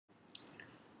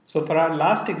So for our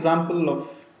last example of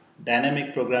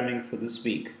dynamic programming for this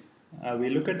week, we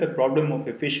look at the problem of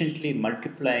efficiently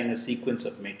multiplying a sequence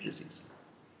of matrices.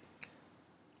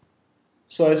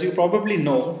 So as you probably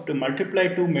know, to multiply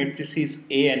two matrices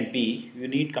A and B, you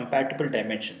need compatible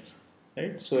dimensions,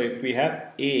 right? So if we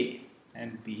have A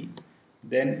and B,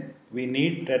 then we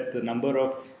need that the number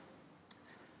of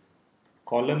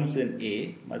columns in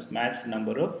A must match the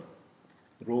number of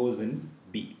rows in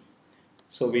B.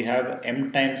 So we have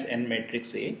M times N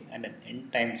matrix A and an N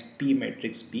times P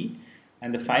matrix B,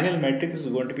 and the final matrix is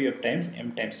going to be of times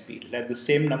M times P. It will have the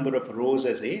same number of rows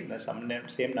as A and the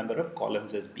same number of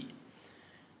columns as B.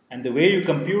 And the way you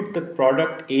compute the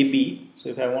product AB, so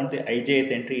if I want the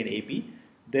ijth entry in AB,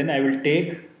 then I will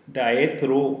take the ith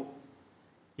row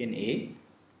in A,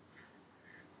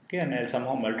 okay, and I'll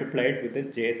somehow multiply it with the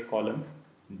jth column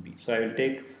in B. So I will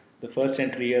take the first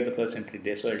entry here, the first entry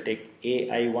there. So I'll take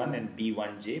AI1 and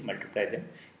B1j, multiply them,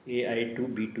 AI2,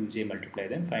 B2j, multiply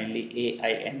them, finally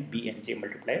AIN, BNJ,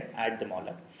 multiply, add them all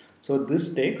up. So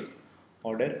this takes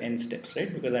order n steps,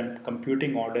 right? Because I'm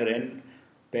computing order n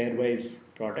pairwise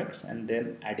products and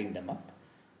then adding them up.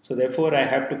 So therefore I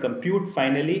have to compute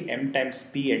finally M times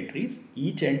P entries.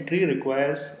 Each entry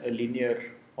requires a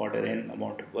linear order n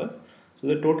amount of work. So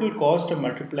the total cost of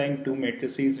multiplying two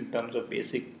matrices in terms of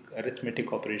basic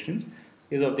arithmetic operations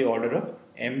is of the order of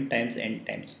M times N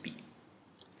times P.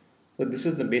 So this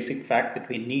is the basic fact that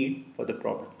we need for the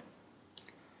problem.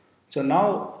 So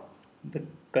now the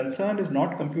concern is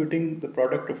not computing the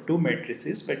product of two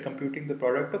matrices, but computing the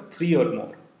product of three or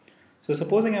more. So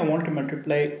supposing I want to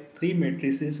multiply three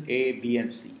matrices A, B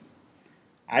and C.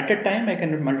 At a time I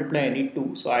can multiply any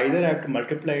two. So either I have to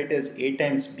multiply it as A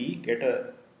times B, get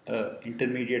a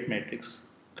intermediate matrix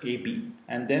AB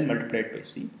and then multiply it by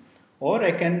C. Or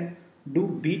I can do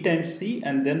B times C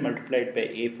and then multiply it by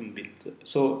A from B.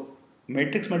 So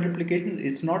matrix multiplication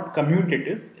is not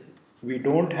commutative. We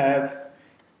don't have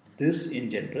this in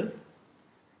general,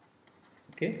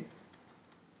 okay.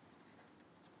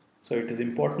 So it is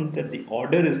important that the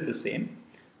order is the same,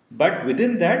 but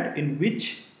within that, in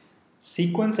which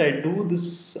sequence I do this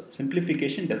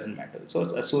simplification doesn't matter. So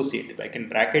it's associative. I can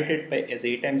bracket it by as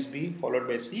A times B followed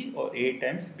by C or A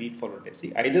times B followed by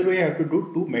C. Either way I have to do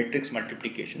two matrix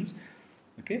multiplications,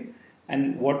 okay.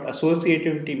 And what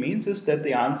associativity means is that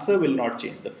the answer will not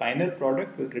change. The final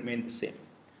product will remain the same.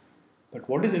 But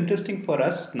what is interesting for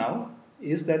us now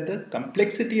is that the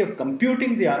complexity of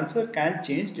computing the answer can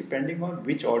change depending on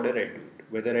which order I do it.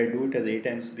 Whether I do it as A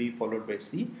times B followed by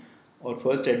C, or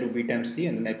first I do B times C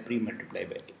and then I pre-multiply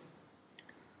by A.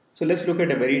 So let's look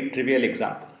at a very trivial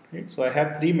example. Right? So I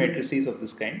have three matrices of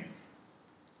this kind.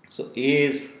 So A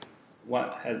is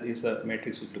a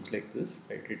matrix which looks like this.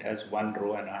 Right? It has one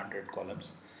row and 100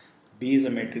 columns. B is a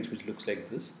matrix which looks like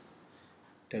this.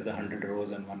 It has 100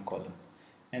 rows and one column.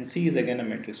 And C is again a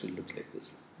matrix which looks like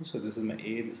this. So this is my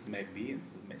A, this is my B, and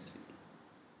this is my C.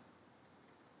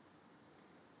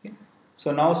 Okay.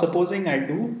 So now supposing I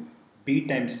do B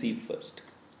times C first.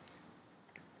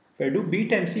 If I do B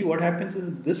times C, what happens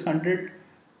is this 100,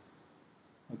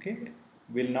 okay,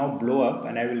 will now blow up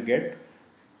and I will get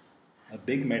a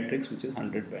big matrix which is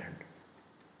 100 by 100.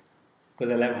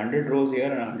 Because I'll have 100 rows here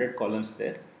and 100 columns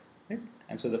there. Right?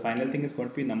 And so the final thing is going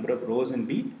to be number of rows in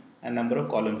B and number of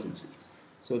columns in C.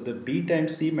 So the B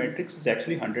times C matrix is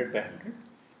actually 100 by 100.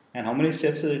 And how many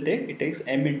steps does it take? It takes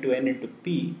M into N into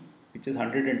P, which is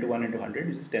 100 into 1 into 100,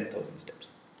 which is 10,000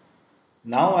 steps.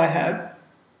 Now I have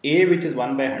A, which is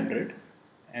 1 by 100,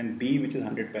 and B, which is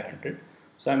 100 by 100.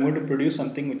 So I'm going to produce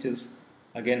something which is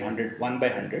again 1 by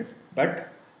 100,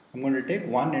 but I'm going to take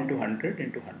 1 into 100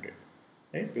 into 100,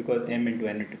 right? Because M into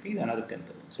N into P is another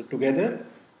 10,000. So together,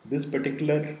 this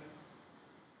particular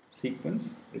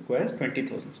sequence requires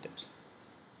 20,000 steps.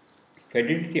 If I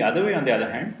did it the other way, on the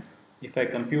other hand, if I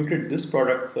computed this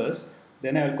product first,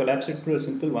 then I will collapse it to a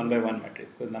simple 1 by 1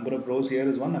 matrix, because number of rows here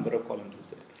is 1, number of columns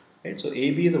is there. Right? So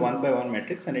AB is a 1 by 1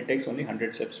 matrix and it takes only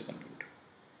 100 steps to compute.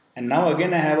 And now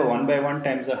again I have a 1 by 1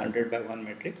 times a 100 by 1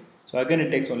 matrix. So again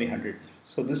it takes only 100.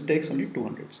 So this takes only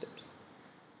 200 steps.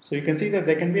 So you can see that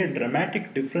there can be a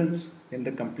dramatic difference in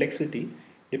the complexity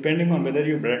depending on whether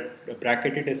you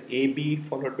bracket it as AB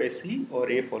followed by C or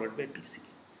A followed by BC.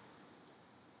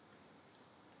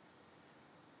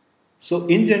 So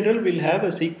in general, we'll have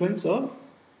a sequence of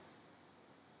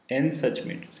n such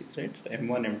matrices, right? So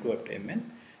M1, M2 up to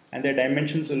Mn, and their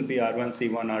dimensions will be R1,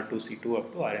 C1, R2, C2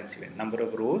 up to Rn, Cn, number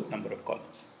of rows, number of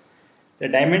columns. The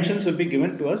dimensions will be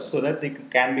given to us so that they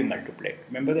can be multiplied.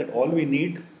 Remember that all we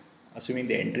need, assuming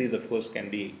the entries of course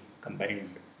can be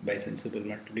combined by sensible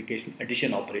multiplication,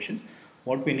 addition operations,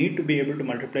 what we need to be able to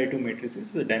multiply two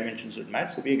matrices, the dimensions should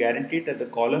match. So we are guaranteed that the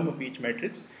column of each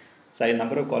matrix, size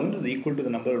number of columns is equal to the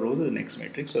number of rows of the next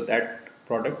matrix. So that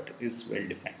product is well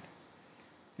defined.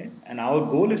 Okay? And our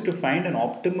goal is to find an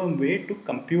optimum way to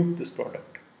compute this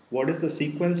product. What is the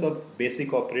sequence of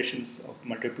basic operations of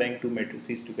multiplying two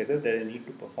matrices together that I need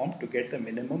to perform to get the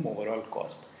minimum overall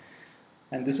cost?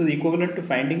 And this is equivalent to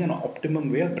finding an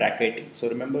optimum way of bracketing. So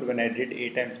remember when I did A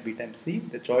times B times C,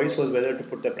 the choice was whether to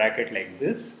put the bracket like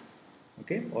this,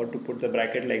 okay, or to put the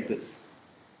bracket like this.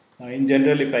 Now in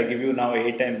general, if I give you now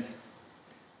A times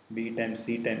B times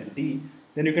C times D,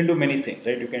 then you can do many things,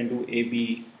 right? You can do A,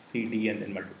 B, C, D and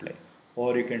then multiply.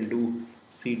 Or you can do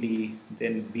C, D,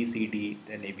 then B, C, D,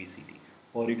 then A, B, C, D.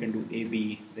 Or you can do A,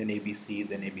 B, then A, B, C,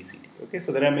 then A, B, C, D. Okay,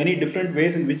 so there are many different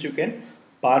ways in which you can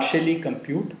partially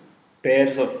compute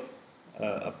pairs of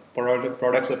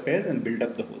products of pairs and build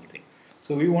up the whole thing.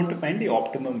 So we want to find the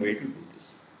optimum way to do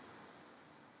this.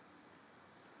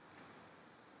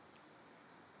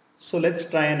 So let's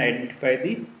try and identify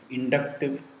the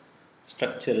inductive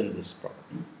structure in this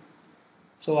problem.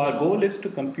 So our goal is to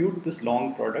compute this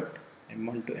long product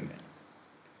M1 to Mn.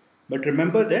 But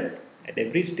remember that at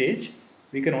every stage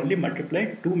we can only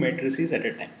multiply two matrices at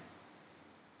a time.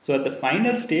 So at the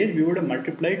final stage we would have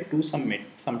multiplied two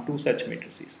such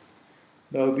matrices.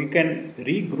 Now we can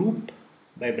regroup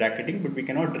by bracketing, but we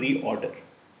cannot reorder.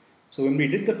 So when we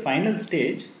did the final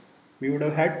stage, we would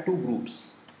have had two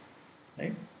groups,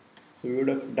 right? So we would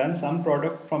have done some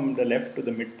product from the left to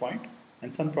the midpoint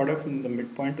and some product from the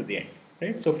midpoint to the end,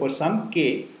 right? So for some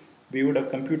k, we would have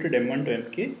computed M1 to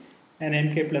Mk and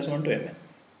Mk plus 1 to Mn.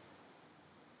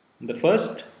 In the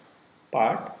first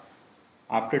part,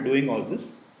 after doing all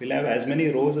this, we'll have as many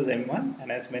rows as M1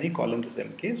 and as many columns as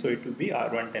Mk, so it will be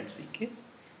R1 times Ck.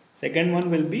 Second one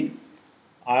will be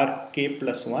Rk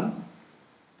plus 1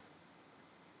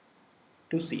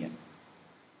 to Cn,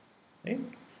 right?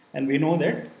 And we know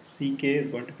that Ck is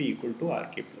going to be equal to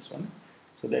Rk plus 1,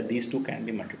 so that these two can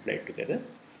be multiplied together,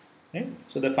 right?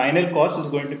 So the final cost is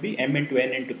going to be M into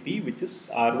N into P, which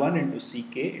is R1 into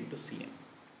Ck into Cn.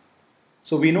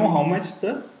 So we know how much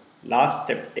the last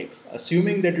step takes.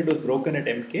 Assuming that it was broken at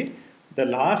Mk, the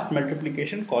last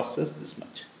multiplication costs us this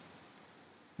much.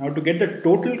 Now to get the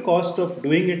total cost of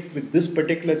doing it with this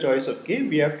particular choice of k,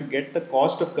 we have to get the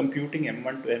cost of computing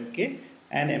M1 to Mk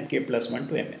and Mk plus 1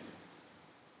 to Mn.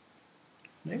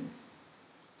 Right?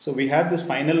 So we have this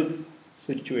final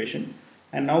situation,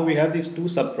 and now we have these two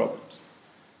subproblems.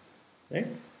 Right?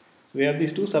 We have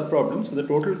these two subproblems, so the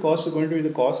total cost is going to be the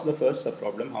cost of the first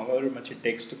subproblem, however much it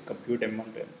takes to compute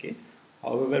M1 to Mk,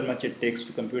 however much it takes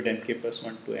to compute Mk plus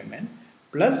 1 to Mn,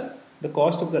 plus the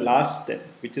cost of the last step,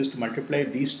 which is to multiply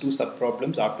these two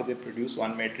subproblems after they produce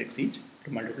one matrix each, to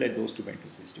multiply those two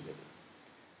matrices together.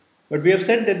 But we have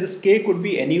said that this k could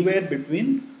be anywhere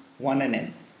between 1 and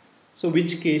n. So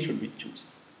which k should we choose?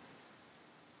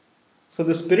 So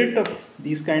the spirit of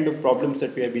these kind of problems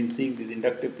that we have been seeing, these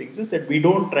inductive things, is that we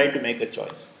don't try to make a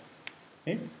choice.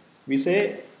 Okay? We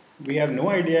say we have no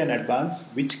idea in advance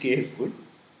which k is good.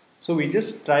 So we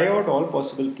just try out all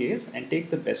possible k's and take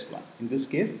the best one. In this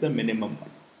case, the minimum one.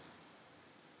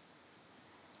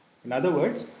 In other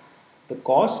words, the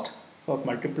cost of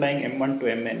multiplying M1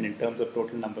 to Mn in terms of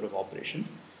total number of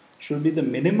operations should be the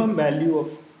minimum value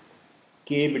of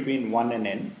k between 1 and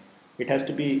n. It has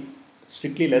to be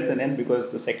strictly less than n because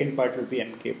the second part will be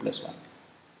Mk plus 1.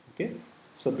 Okay?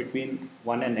 So between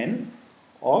 1 and n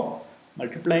of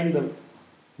multiplying the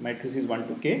matrices 1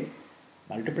 to k,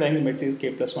 multiplying the matrix k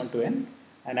plus 1 to n,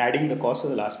 and adding the cost of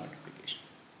the last multiplication.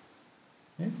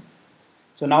 Okay?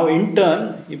 So now in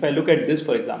turn, if I look at this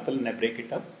for example and I break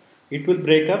it up, it will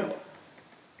break up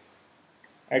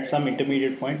at some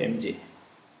intermediate point mj.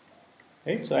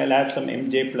 Right? So I'll have some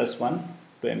mj plus 1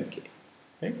 to mk.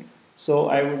 Right? So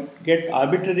I would get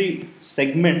arbitrary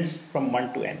segments from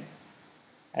 1 to n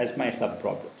as my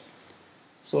subproblems.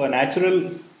 So a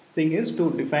natural thing is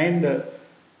to define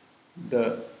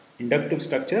the inductive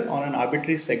structure on an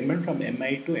arbitrary segment from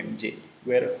mi to mj,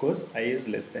 where of course I is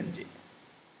less than j.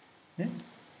 Okay?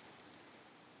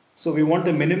 So we want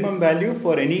the minimum value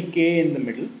for any k in the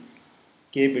middle,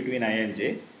 k between I and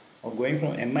j, of going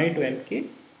from mi to mk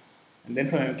and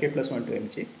then from mk plus 1 to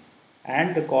mj,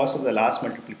 and the cost of the last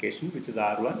multiplication, which is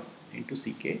r1 into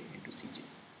ck into cj.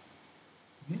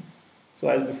 Okay? So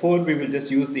as before, we will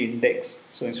just use the index.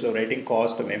 So instead of writing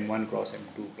cost of m1 cross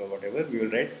m2 or whatever, we will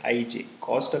write ij.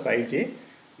 Cost of ij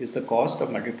is the cost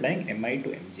of multiplying mi to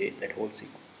mj, that whole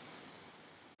sequence.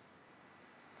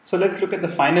 So let's look at the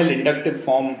final inductive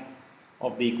form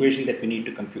of the equation that we need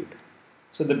to compute.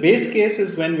 So the base case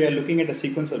is when we are looking at a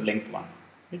sequence of length 1.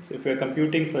 Right? So if we are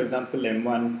computing, for example,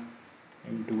 M1,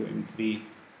 M2, M3,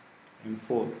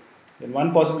 M4, then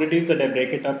one possibility is that I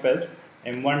break it up as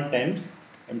M1 times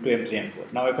M2, M3,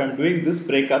 M4. Now if I am doing this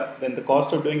breakup, then the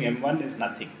cost of doing M1 is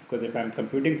nothing, because if I am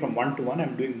computing from 1 to 1, I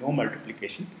am doing no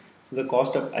multiplication. So the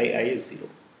cost of II is 0.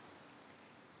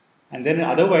 And then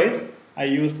otherwise, I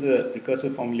use the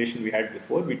recursive formulation we had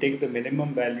before. We take the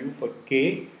minimum value for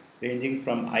k ranging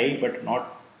from I but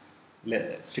not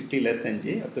strictly less than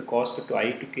j of the cost to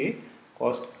I to k,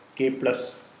 cost k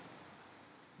plus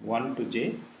 1 to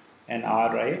j, and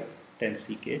Ri times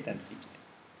Ck times Cj.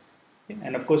 Okay?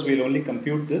 And of course, we will only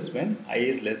compute this when I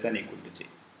is less than or equal to j.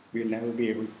 We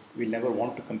will never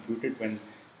want to compute it when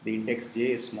the index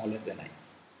j is smaller than I.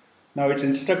 Now it's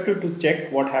instructive to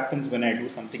check what happens when I do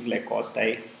something like cost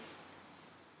I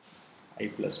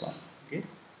plus 1. Okay?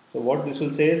 So what this will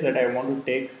say is that I want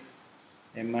to take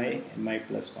mi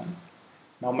plus 1.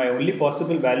 Now my only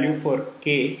possible value for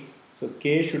k, so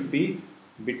k should be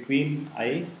between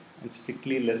I and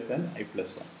strictly less than I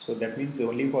plus 1. So that means the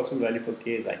only possible value for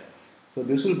k is I. So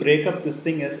this will break up this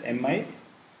thing as mi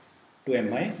to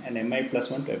mi and mi plus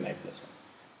 1 to mi plus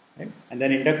 1. Right? And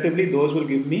then inductively those will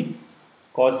give me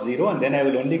cost 0, and then I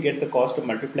will only get the cost of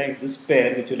multiplying this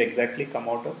pair, which will exactly come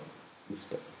out of this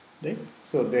term. Right?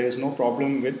 So there is no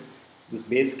problem with this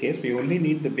base case. We only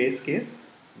need the base case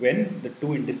when the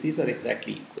two indices are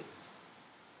exactly equal.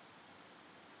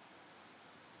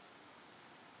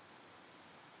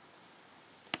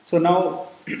 So now,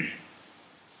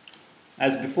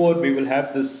 as before, we will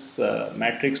have this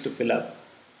matrix to fill up.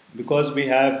 Because we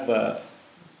have,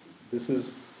 this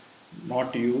is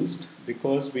not used,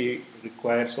 because we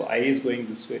require, so I is going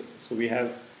this way, so we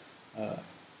have the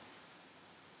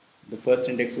first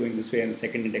index going this way and the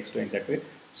second index going that way.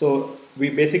 So we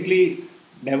basically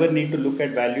never need to look at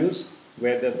values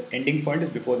where the ending point is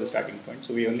before the starting point,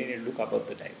 so we only need to look above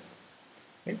the diagonal.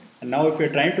 Right? And now if we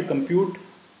are trying to compute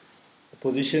the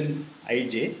position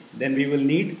ij, then we will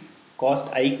need cost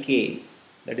ik,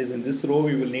 that is in this row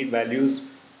we will need values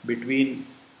between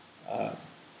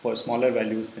for smaller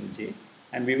values than j,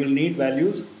 and we will need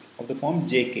values of the form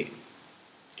jk,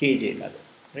 kj rather,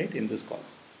 right, in this column.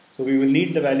 So we will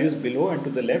need the values below and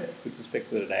to the left with respect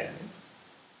to the diagonal.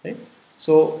 Right?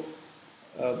 So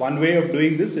one way of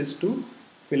doing this is to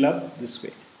fill up this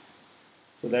way,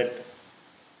 so that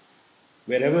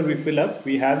wherever we fill up,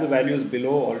 we have the values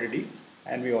below already,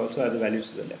 and we also have the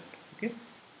values to the left. Okay?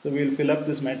 So we will fill up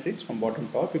this matrix from bottom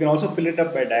to top. You can also fill it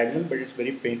up by diagonal, but it's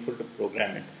very painful to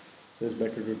program it. So it's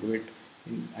better to do it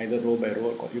in either row by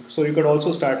row. So you could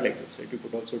also start like this, right? You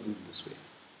could also do it this way,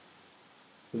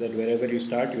 so that wherever you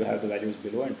start, you have the values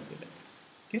below and to the left.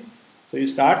 Okay? So you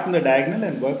start from the diagonal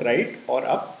and work right or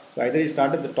up. So either you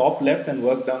start at the top left and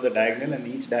work down the diagonal, and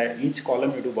each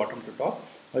column you do bottom to top,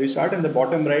 or you start in the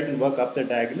bottom right and work up the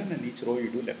diagonal, and each row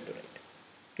you do left to right.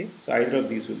 Okay? So either of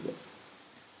these will work.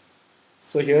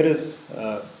 So here is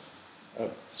a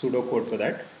pseudo code for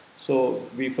that. So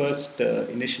we first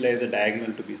initialize a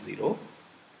diagonal to be 0.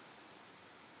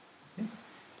 Okay?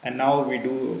 And now we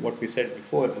do what we said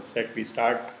before, is that we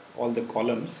start all the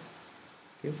columns.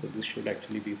 Okay? So this should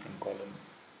actually be from column.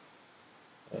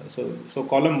 So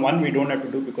column 1 we don't have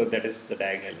to do because that is the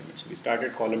diagonal element. So we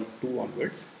started column 2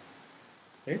 onwards.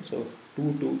 Right? So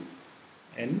 2 to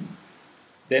n.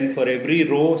 Then for every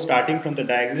row starting from the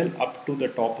diagonal up to the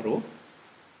top row,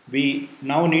 we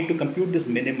now need to compute this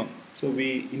minimum. So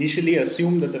we initially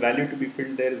assume that the value to be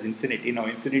filled there is infinity. Now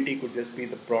infinity could just be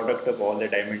the product of all the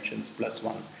dimensions plus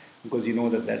 1, because you know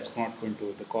that that's not going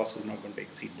to, the cost is not going to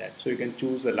exceed that. So you can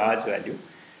choose a large value.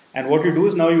 And what you do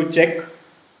is now you check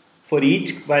for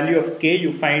each value of k,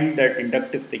 you find that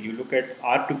inductive thing. You look at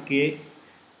r to k,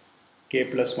 k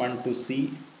plus 1 to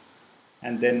c,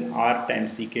 and then r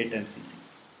times ck times cc.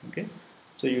 Okay?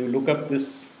 So you look up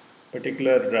this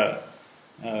particular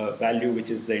value, which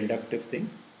is the inductive thing,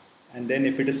 and then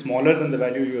if it is smaller than the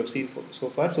value you have seen so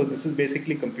far, so this is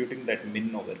basically computing that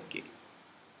min over k.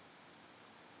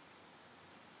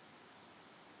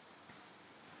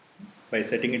 By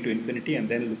setting it to infinity and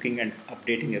then looking and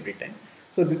updating every time.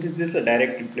 So this is just a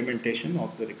direct implementation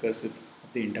of the recursive,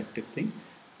 of the inductive thing,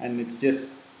 and it's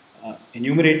just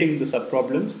enumerating the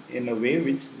subproblems in a way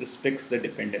which respects the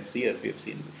dependency as we have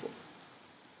seen before.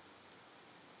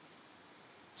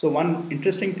 So one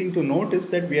interesting thing to note is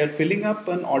that we are filling up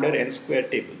an order n square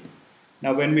table.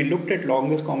 Now when we looked at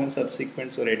longest common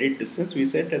subsequence or edit distance, we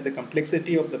said that the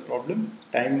complexity of the problem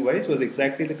time wise was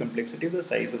exactly the complexity of the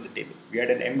size of the table. We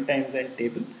had an m times n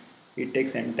table. It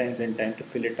takes m times n time to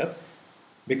fill it up,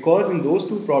 because in those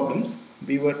two problems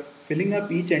we were filling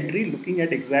up each entry looking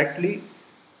at exactly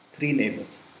 3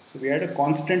 neighbors. So we had a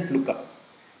constant lookup.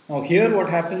 Now here what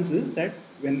happens is that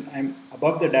when I'm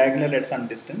above the diagonal at some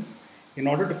distance, in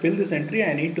order to fill this entry,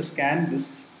 I need to scan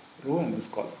this row and this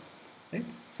column. Right?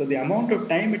 So the amount of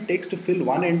time it takes to fill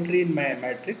one entry in my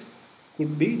matrix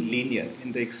could be linear.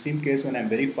 In the extreme case, when I'm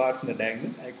very far from the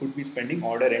diagonal, I could be spending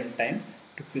order n time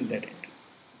to fill that entry.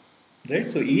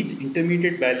 Right? So each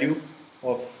intermediate value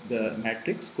of the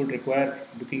matrix could require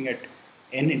looking at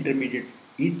n intermediate,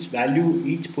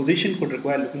 each position could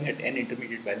require looking at n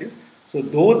intermediate values. So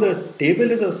though the table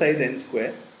is of size n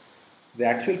square, the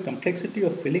actual complexity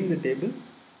of filling the table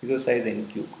is of size n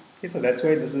cube. Okay, so that's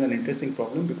why this is an interesting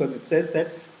problem, because it says that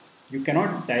you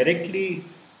cannot directly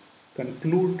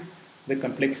conclude the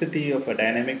complexity of a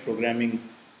dynamic programming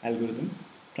algorithm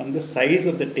from the size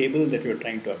of the table that you are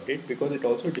trying to update, because it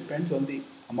also depends on the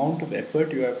amount of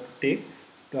effort you have to take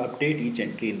to update each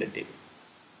entry in the table.